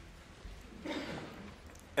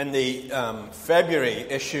In the February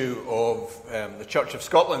issue of the Church of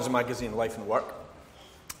Scotland's magazine, Life and Work,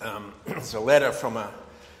 there's a letter from a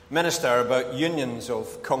minister about unions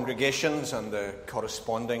of congregations and the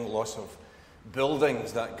corresponding loss of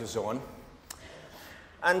buildings that goes on.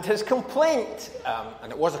 And his complaint,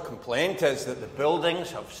 and it was a complaint, is that the buildings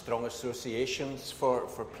have strong associations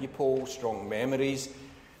for people, strong memories.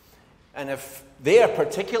 And if their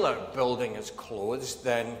particular building is closed,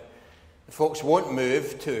 then the folks won't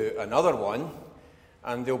move to another one,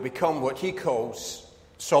 and they'll become what he calls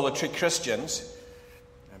solitary Christians.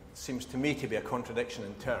 Seems to me to be a contradiction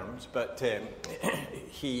in terms, but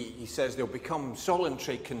he says they'll become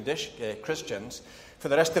solitary Christians for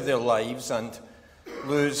the rest of their lives and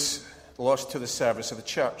lost to the service of the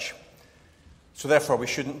church. So therefore we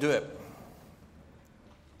shouldn't do it.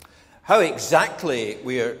 How exactly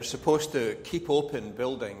we are supposed to keep open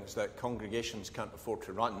buildings that congregations can't afford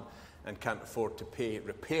to run and can't afford to pay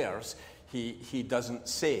repairs, he doesn't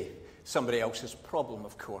say. Somebody else's problem,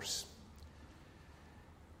 of course.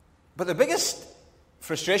 But the biggest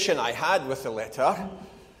frustration I had with the letter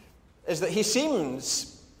is that he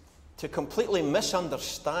seems to completely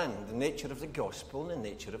misunderstand the nature of the gospel and the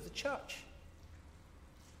nature of the church.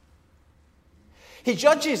 He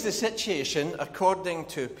judges the situation according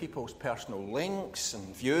to people's personal links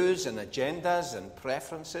and views and agendas and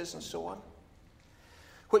preferences and so on,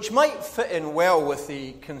 which might fit in well with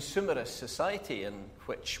the consumerist society in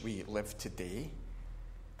which we live today,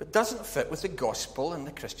 but doesn't fit with the gospel and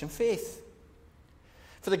the Christian faith.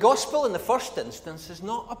 For the gospel, in the first instance, is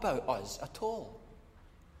not about us at all.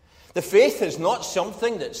 The faith is not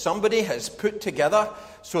something that somebody has put together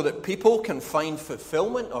so that people can find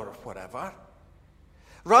fulfillment or whatever.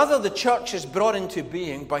 Rather, the church is brought into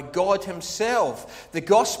being by God himself. The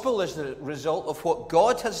gospel is the result of what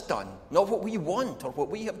God has done, not what we want or what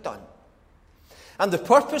we have done. And the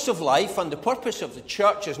purpose of life and the purpose of the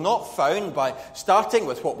church is not found by starting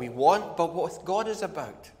with what we want, but what God is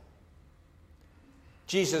about.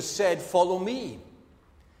 Jesus said, "Follow me."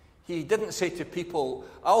 He didn't say to people,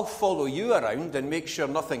 "I'll follow you around and make sure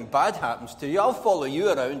nothing bad happens to you. I'll follow you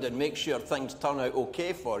around and make sure things turn out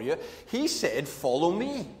okay for you." He said, "Follow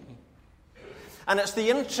me." And it's the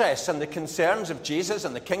interests and the concerns of Jesus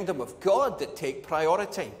and the kingdom of God that take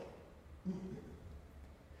priority.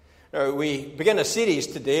 Now, we begin a series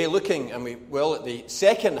today looking, and we will, at the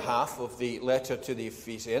second half of the letter to the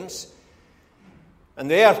Ephesians. And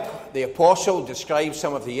there, the apostle describes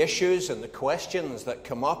some of the issues and the questions that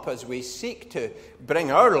come up as we seek to bring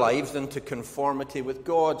our lives into conformity with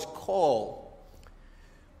God's call.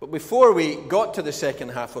 But before we got to the second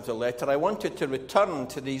half of the letter, I wanted to return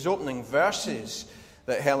to these opening verses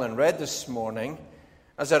that Helen read this morning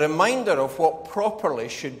as a reminder of what properly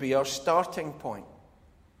should be our starting point.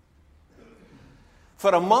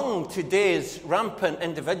 For among today's rampant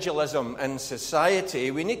individualism in society,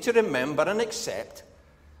 we need to remember and accept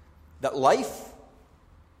that life,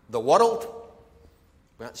 the world,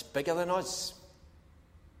 that's bigger than us.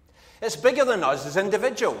 It's bigger than us as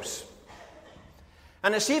individuals.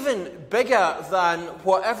 And it's even bigger than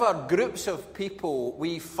whatever groups of people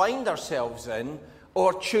we find ourselves in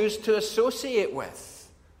or choose to associate with.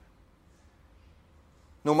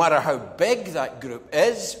 No matter how big that group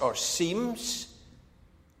is or seems,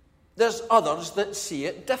 there's others that see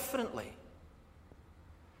it differently.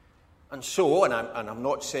 And so, and I'm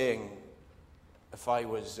not saying if I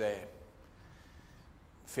was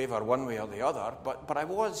favour one way or the other, but I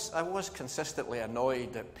was consistently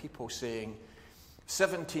annoyed at people saying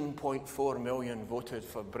 17.4 million voted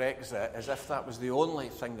for Brexit as if that was the only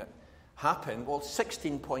thing that happened. Well,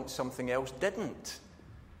 16 point something else didn't.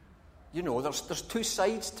 You know, there's two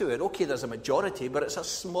sides to it. Okay, there's a majority, but it's a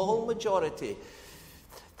small majority.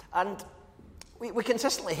 And we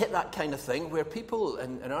consistently hit that kind of thing where people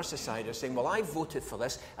in our society are saying, "Well, I voted for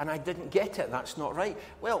this and I didn't get it. That's not right."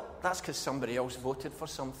 Well, that's because somebody else voted for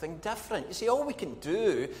something different. You see, all we can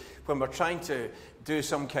do when we're trying to do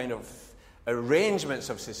some kind of arrangements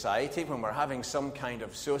of society, when we're having some kind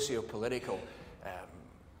of socio-political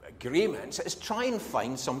agreements, is try and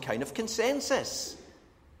find some kind of consensus.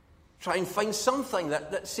 Try and find something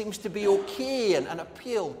that seems to be okay and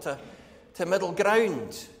appeal to middle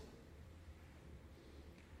ground.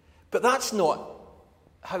 But that's not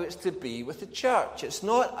how it's to be with the church. It's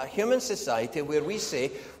not a human society where we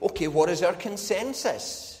say, okay, what is our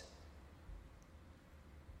consensus?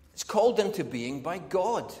 It's called into being by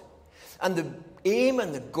God. And the aim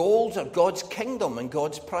and the goals are God's kingdom and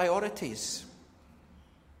God's priorities.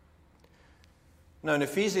 Now in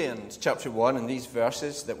Ephesians chapter 1, in these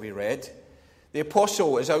verses that we read, the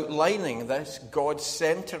apostle is outlining this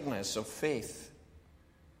God-centeredness of faith.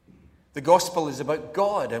 The gospel is about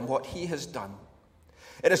God and what he has done.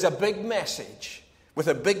 It is a big message with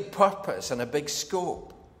a big purpose and a big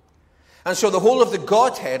scope. And so the whole of the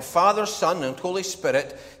Godhead, Father, Son, and Holy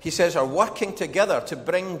Spirit, he says, are working together to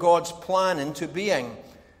bring God's plan into being.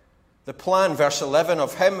 The plan, verse 11,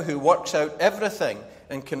 of him who works out everything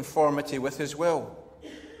in conformity with his will.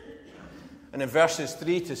 And in verses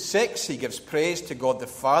 3 to 6, he gives praise to God the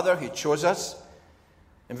Father who chose us.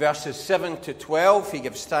 In verses 7 to 12, he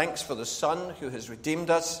gives thanks for the Son who has redeemed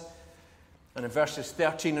us. And in verses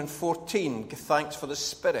 13 and 14, give thanks for the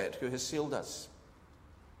Spirit who has sealed us.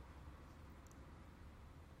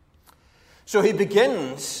 So he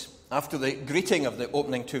begins, after the greeting of the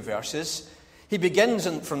opening two verses, he begins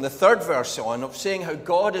from the third verse on of saying how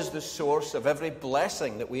God is the source of every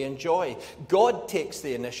blessing that we enjoy. God takes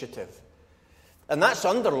the initiative. And that's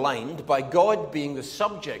underlined by God being the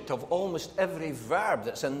subject of almost every verb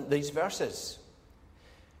that's in these verses.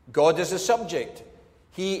 God is the subject.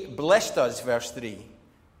 He blessed us, verse 3.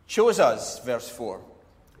 Chose us, verse 4.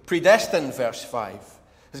 Predestined, verse 5.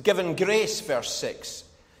 Has given grace, verse 6.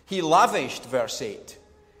 He lavished, verse 8.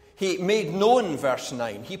 He made known, verse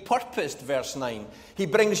 9. He purposed, verse 9. He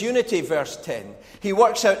brings unity, verse 10. He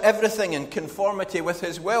works out everything in conformity with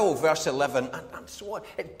his will, verse 11. And so on.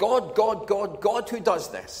 It's God who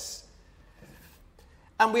does this.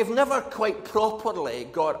 And we've never quite properly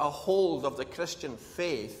got a hold of the Christian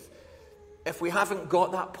faith if we haven't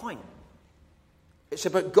got that point. It's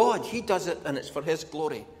about God. He does it, and it's for his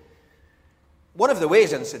glory. One of the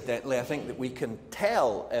ways, incidentally, I think that we can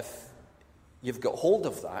tell if you've got hold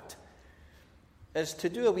of that is to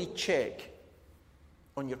do a wee check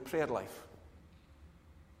on your prayer life.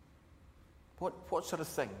 What sort of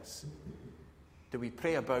things do we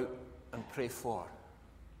pray about and pray for?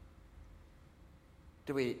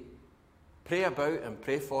 Do we pray about and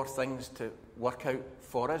pray for things to work out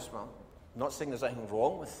for us? Well, I'm not saying there's anything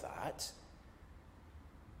wrong with that.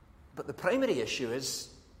 But the primary issue is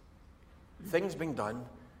things being done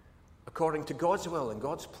according to God's will and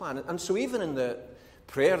God's plan. And so even in the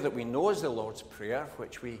prayer that we know as the Lord's Prayer,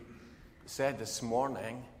 which we said this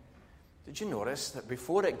morning, did you notice that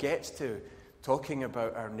before it gets to talking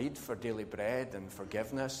about our need for daily bread and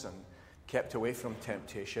forgiveness and kept away from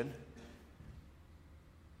temptation,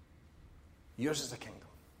 yours is the kingdom.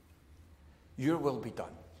 Your will be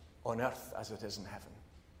done on earth as it is in heaven.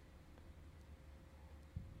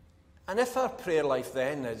 And if our prayer life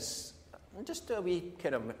then is, just a wee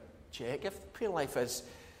kind of check, if the prayer life is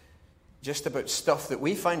just about stuff that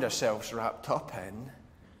we find ourselves wrapped up in,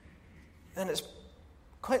 then it's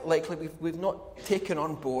quite likely we've not taken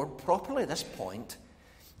on board properly at this point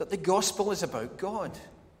that the gospel is about God.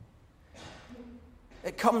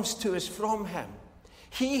 It comes to us from him.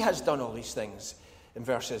 He has done all these things in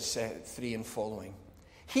verses 3 and following.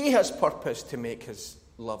 He has purposed to make his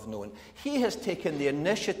love known. He has taken the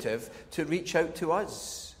initiative to reach out to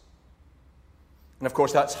us. And of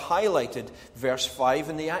course, that's highlighted, verse 5,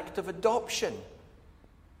 in the act of adoption.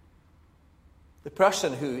 The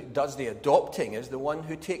person who does the adopting is the one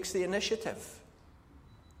who takes the initiative.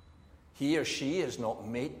 He or she is not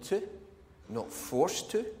made to, not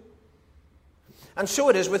forced to. And so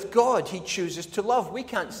it is with God. He chooses to love. We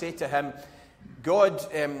can't say to him, God,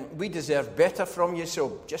 we deserve better from you,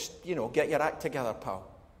 so just, get your act together, pal.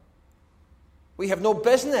 We have no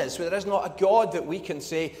business. There is not a God that we can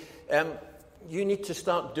say, you need to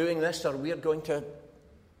start doing this or we're going to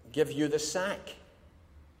give you the sack.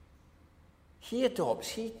 He adopts.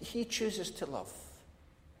 He chooses to love.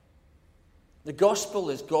 The gospel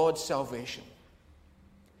is God's salvation.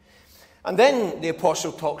 And then the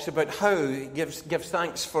apostle talks about how he gives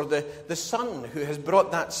thanks for the Son who has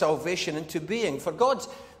brought that salvation into being. For God's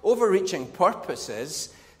overreaching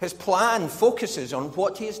purposes, his plan focuses on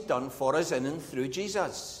what he has done for us in and through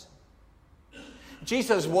Jesus.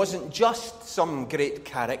 Jesus wasn't just some great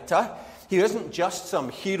character. He wasn't just some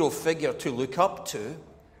hero figure to look up to.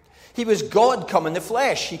 He was God come in the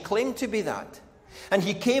flesh. He claimed to be that. And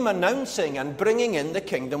he came announcing and bringing in the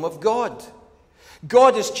kingdom of God.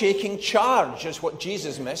 God is taking charge, is what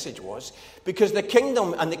Jesus' message was, because the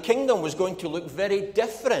kingdom was going to look very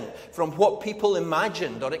different from what people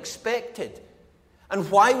imagined or expected. And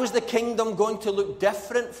why was the kingdom going to look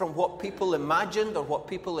different from what people imagined or what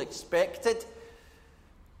people expected?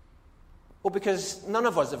 Well, because none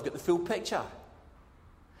of us have got the full picture.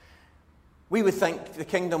 We would think the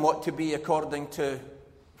kingdom ought to be according to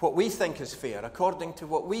what we think is fair, according to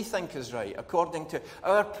what we think is right, according to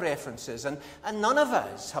our preferences. And none of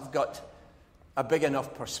us have got a big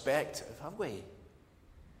enough perspective, have we?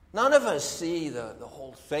 None of us see the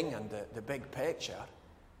whole thing and the big picture.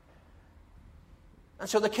 And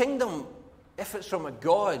so the kingdom, if it's from a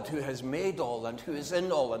God who has made all and who is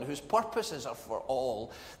in all and whose purposes are for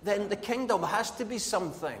all, then the kingdom has to be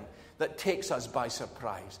something that takes us by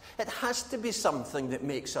surprise. It has to be something that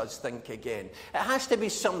makes us think again. It has to be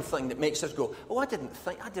something that makes us go, oh, I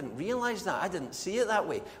didn't realize that. I didn't see it that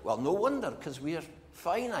way. Well, no wonder, because we are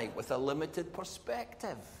finite with a limited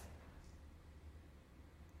perspective.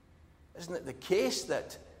 Isn't it the case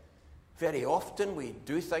that very often we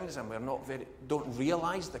do things and don't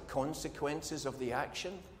realize the consequences of the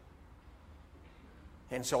action?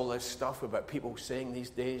 Hence all this stuff about people saying these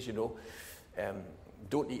days,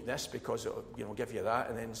 don't eat this because it'll give you that,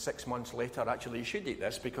 and then 6 months later, actually you should eat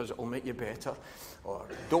this because it'll make you better, or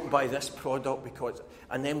don't buy this product because,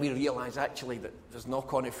 and then we realize actually that there's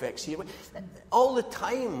knock-on effects here. All the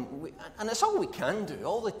time, and it's all we can do,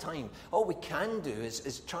 all the time, all we can do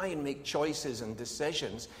is try and make choices and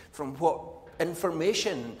decisions from what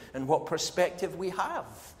information and what perspective we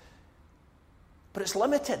have. But it's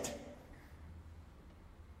limited.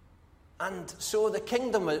 And so the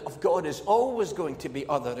kingdom of God is always going to be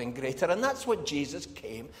other and greater. And that's what Jesus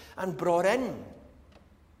came and brought in.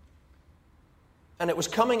 And it was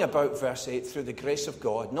coming about, verse 8, through the grace of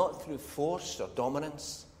God, not through force or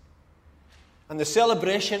dominance. And the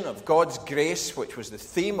celebration of God's grace, which was the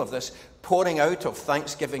theme of this pouring out of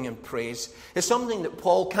thanksgiving and praise, is something that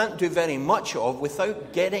Paul can't do very much of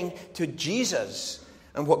without getting to Jesus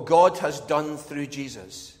and what God has done through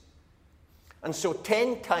Jesus. And so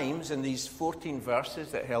 10 times in these 14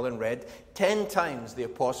 verses that Helen read, 10 times the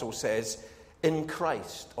apostle says, in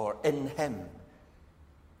Christ or in him.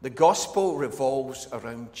 The gospel revolves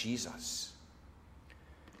around Jesus.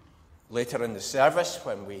 Later in the service,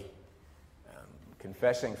 when we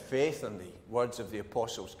confessing faith and the words of the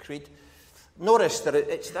Apostles' Creed, notice that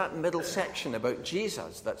it's that middle section about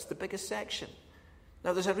Jesus that's the biggest section.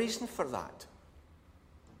 Now there's a reason for that.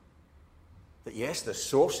 That yes, the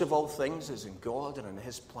source of all things is in God and in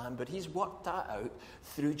his plan, but he's worked that out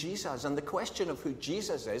through Jesus. And the question of who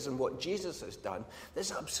Jesus is and what Jesus has done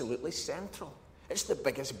is absolutely central. It's the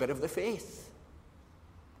biggest bit of the faith.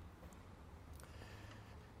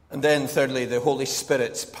 And then thirdly, the Holy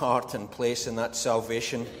Spirit's part and place in that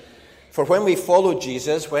salvation. For when we follow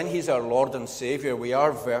Jesus, when he's our Lord and Savior, we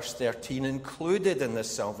are, verse 13, included in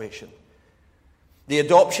this salvation. The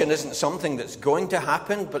adoption isn't something that's going to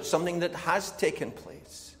happen, but something that has taken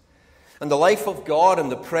place. And the life of God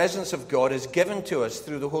and the presence of God is given to us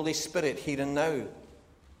through the Holy Spirit here and now.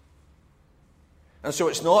 And so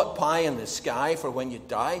it's not pie in the sky for when you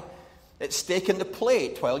die. It's steak in the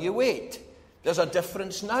plate while you wait. There's a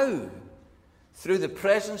difference now through the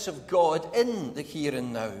presence of God in the here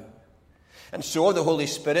and now. And so the Holy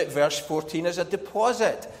Spirit, verse 14, is a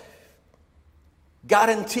deposit,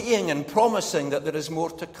 guaranteeing and promising that there is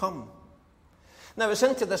more to come. Now, it's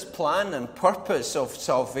into this plan and purpose of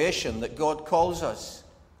salvation that God calls us.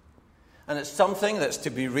 And it's something that's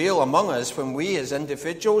to be real among us when we as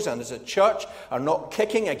individuals and as a church are not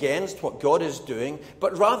kicking against what God is doing,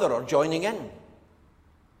 but rather are joining in.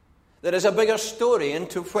 There is a bigger story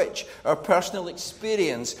into which our personal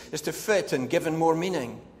experience is to fit and given more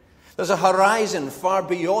meaning. There's a horizon far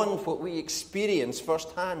beyond what we experience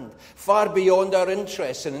firsthand, far beyond our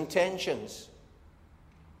interests and intentions.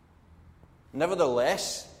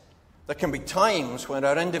 Nevertheless, there can be times when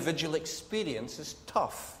our individual experience is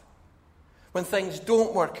tough, when things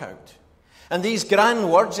don't work out. And these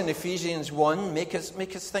grand words in Ephesians 1 make us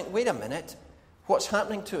think, wait a minute, what's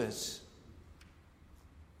happening to us?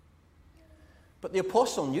 But the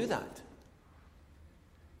apostle knew that.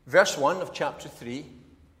 Verse 1 of chapter 3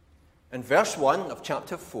 and verse 1 of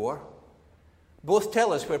chapter 4 both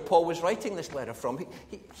tell us where Paul was writing this letter from.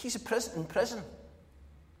 He's in prison.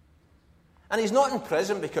 And he's not in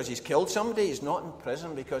prison because he's killed somebody. He's not in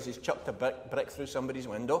prison because he's chucked a brick through somebody's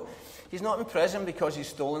window. He's not in prison because he's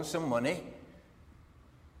stolen some money.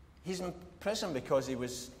 He's in prison because he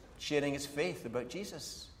was sharing his faith about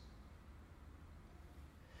Jesus.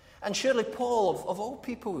 And surely Paul, of all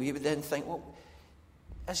people, he would then think, well,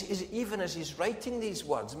 even as he's writing these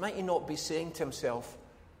words, might he not be saying to himself,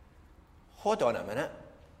 hold on a minute,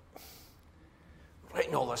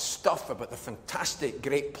 writing all this stuff about the fantastic,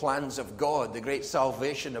 great plans of God, the great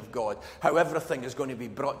salvation of God, how everything is going to be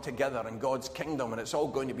brought together in God's kingdom and it's all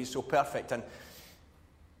going to be so perfect. And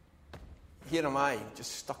here am I,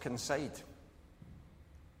 just stuck inside.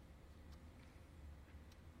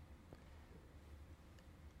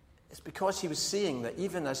 It's because he was seeing that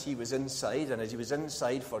even as he was inside, and as he was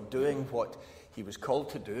inside for doing what he was called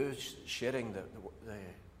to do, sharing the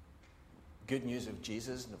good news of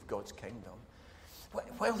Jesus and of God's kingdom,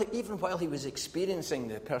 even while he was experiencing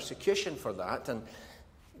the persecution for that, and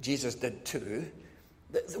Jesus did too,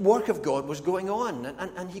 the work of God was going on,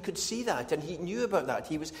 and he could see that, and he knew about that.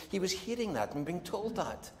 He was hearing that and being told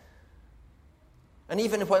that. And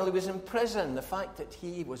even while he was in prison, the fact that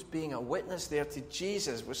he was being a witness there to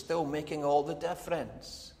Jesus was still making all the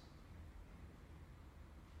difference.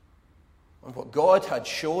 And what God had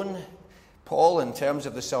shown Paul in terms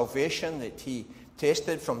of the salvation that he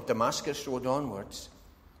tasted from Damascus Road onwards,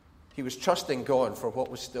 he was trusting God for what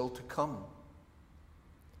was still to come.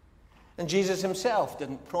 And Jesus himself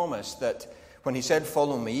didn't promise that when he said,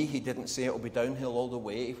 "Follow me," he didn't say it'll be downhill all the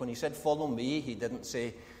way. When he said, "Follow me," he didn't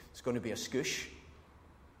say it's going to be a scoosh.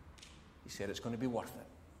 He said it's going to be worth it.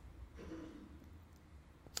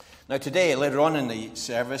 Now today, later on in the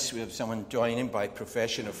service, we have someone joining by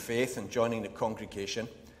profession of faith and joining the congregation.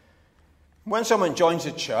 When someone joins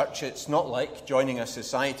a church, it's not like joining a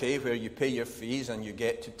society where you pay your fees and you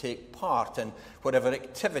get to take part in whatever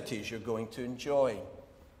activities you're going to enjoy.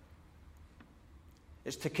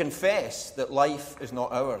 It's to confess that life is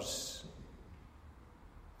not ours,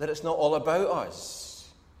 that it's not all about us,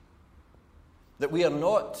 that we are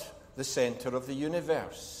not the center of the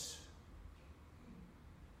universe.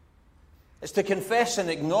 It's to confess and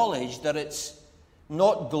acknowledge that it's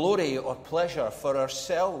not glory or pleasure for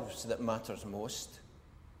ourselves that matters most,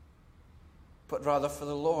 but rather for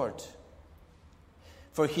the Lord.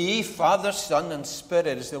 For he, Father, Son, and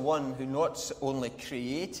Spirit, is the one who not only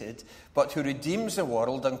created, but who redeems the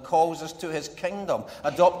world and calls us to his kingdom,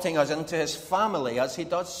 adopting us into his family as he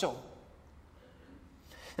does so.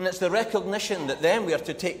 And it's the recognition that then we are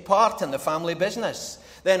to take part in the family business,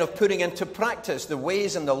 then of putting into practice the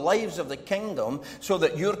ways and the lives of the kingdom, so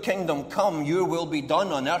that your kingdom come, your will be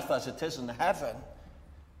done on earth as it is in heaven,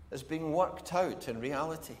 is being worked out in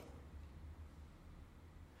reality.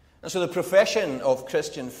 And so the profession of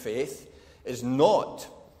Christian faith is not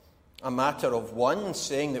a matter of one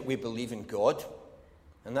saying that we believe in God,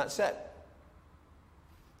 and that's it.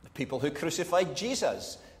 The people who crucified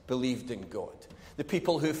Jesus believed in God. The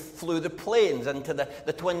people who flew the planes into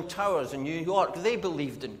the Twin Towers in New York, they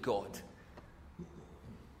believed in God.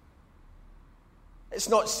 It's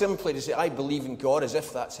not simply to say, "I believe in God," as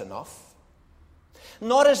if that's enough.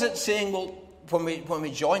 Nor is it saying, well, when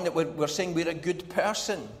we join it, we're saying we're a good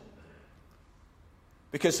person.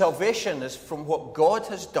 Because salvation is from what God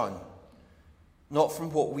has done, not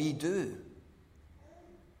from what we do.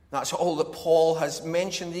 That's all that Paul has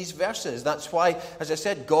mentioned in these verses. That's why, as I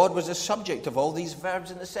said, God was the subject of all these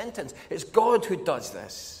verbs in the sentence. It's God who does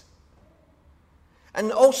this.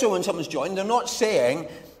 And also when someone's joined, they're not saying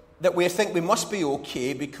that we think we must be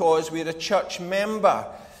okay because we're a church member.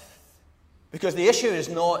 Because the issue is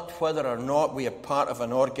not whether or not we are part of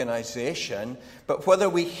an organization, but whether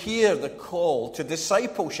we hear the call to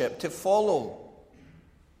discipleship, to follow.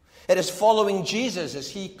 It is following Jesus as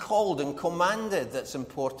he called and commanded that's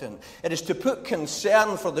important. It is to put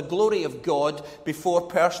concern for the glory of God before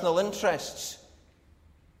personal interests.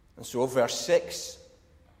 And so verse 6,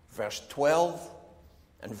 verse 12,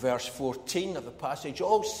 and verse 14 of the passage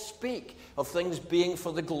all speak of things being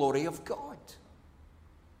for the glory of God.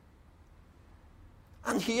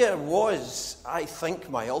 And here was, I think,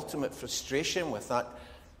 my ultimate frustration with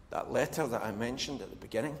that letter that I mentioned at the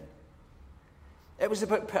beginning. It was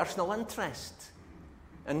about personal interest.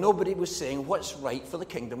 And nobody was saying what's right for the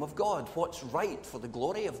kingdom of God, what's right for the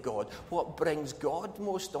glory of God, what brings God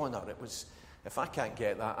most honor. It was, if I can't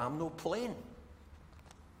get that, I'm no plane.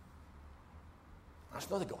 That's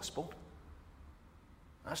not the gospel.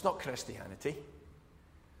 That's not Christianity.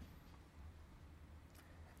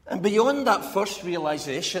 And beyond that first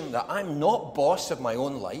realization that I'm not boss of my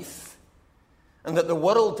own life and that the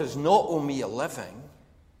world does not owe me a living,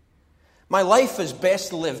 my life is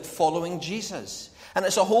best lived following Jesus. And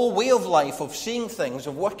it's a whole way of life, of seeing things,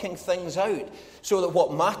 of working things out, so that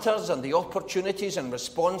what matters and the opportunities and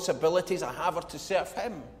responsibilities I have are to serve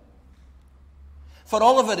him. For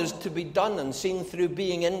all of it is to be done and seen through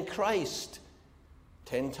being in Christ,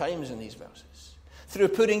 10 times in these verses, through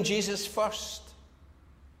putting Jesus first.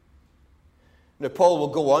 Now, Paul will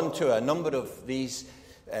go on to a number of these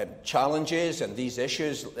challenges and these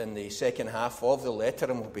issues in the second half of the letter,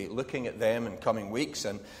 and we'll be looking at them in coming weeks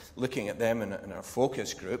and looking at them in our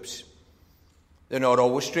focus groups. They're not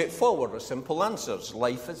always straightforward or simple answers.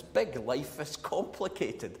 Life is big. Life is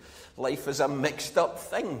complicated. Life is a mixed up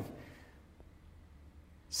thing.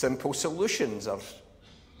 Simple solutions are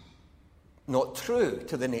not true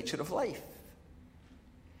to the nature of life.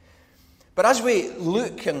 But as we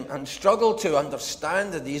look and struggle to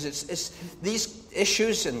understand these, these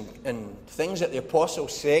issues and things that the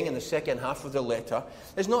Apostle's saying in the second half of the letter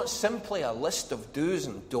is not simply a list of do's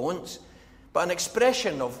and don'ts, but an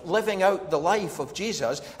expression of living out the life of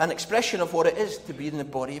Jesus, an expression of what it is to be in the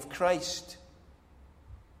body of Christ.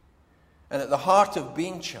 And at the heart of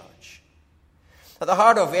being church, at the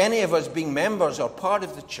heart of any of us being members or part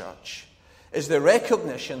of the church, is the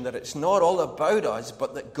recognition that it's not all about us,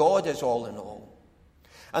 but that God is all in all.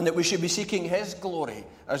 And that we should be seeking His glory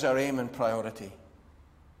as our aim and priority.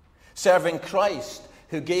 Serving Christ,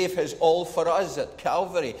 who gave His all for us at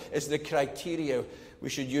Calvary, is the criteria we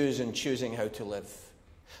should use in choosing how to live.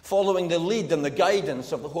 Following the lead and the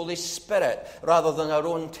guidance of the Holy Spirit rather than our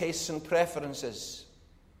own tastes and preferences.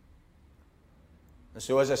 And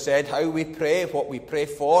so, as I said, how we pray, what we pray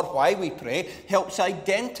for, why we pray, helps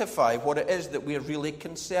identify what it is that we're really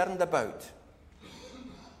concerned about.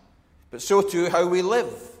 But so too, how we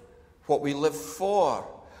live, what we live for,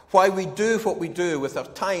 why we do what we do with our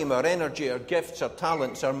time, our energy, our gifts, our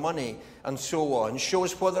talents, our money, and so on,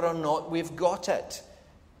 shows whether or not we've got it.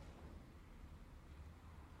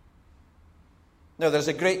 Now, there's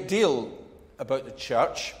a great deal about the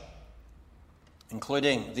church,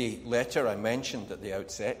 including the letter I mentioned at the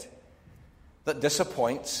outset, that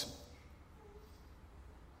disappoints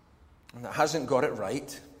and that hasn't got it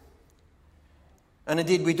right. And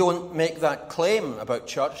indeed, we don't make that claim about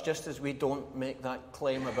church just as we don't make that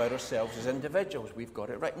claim about ourselves as individuals. We've got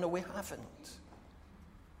it right. No, we haven't.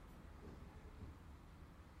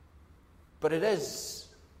 But it is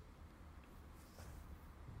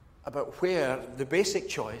about where the basic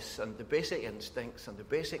choice and the basic instincts and the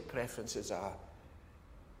basic preferences are,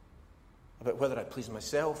 about whether I please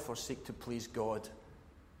myself or seek to please God,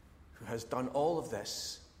 who has done all of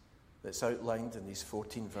this that's outlined in these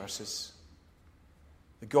 14 verses.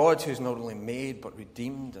 The God who's not only made but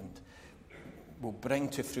redeemed and will bring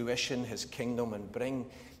to fruition His kingdom and bring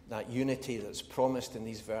that unity that's promised in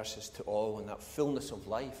these verses to all and that fullness of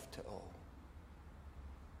life to all.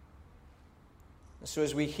 And so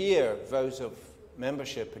as we hear vows of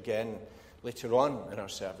membership again later on in our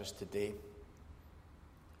service today,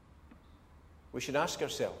 we should ask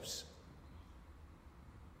ourselves,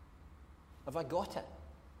 have I got it?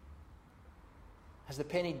 Has the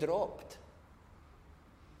penny dropped?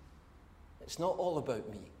 It's not all about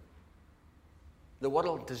me. The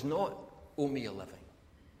world does not owe me a living.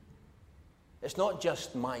 It's not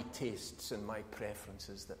just my tastes and my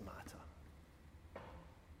preferences that matter.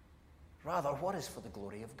 Rather, what is for the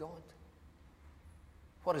glory of God?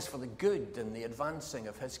 What is for the good and the advancing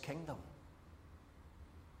of His kingdom?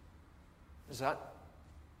 Is that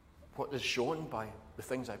what is shown by the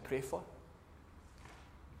things I pray for?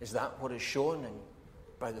 Is that what is shown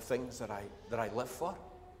by the things that I live for?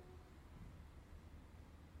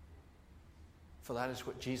 For that is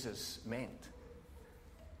what Jesus meant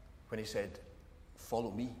when He said,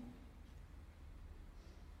 "Follow me."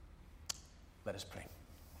 Let us pray.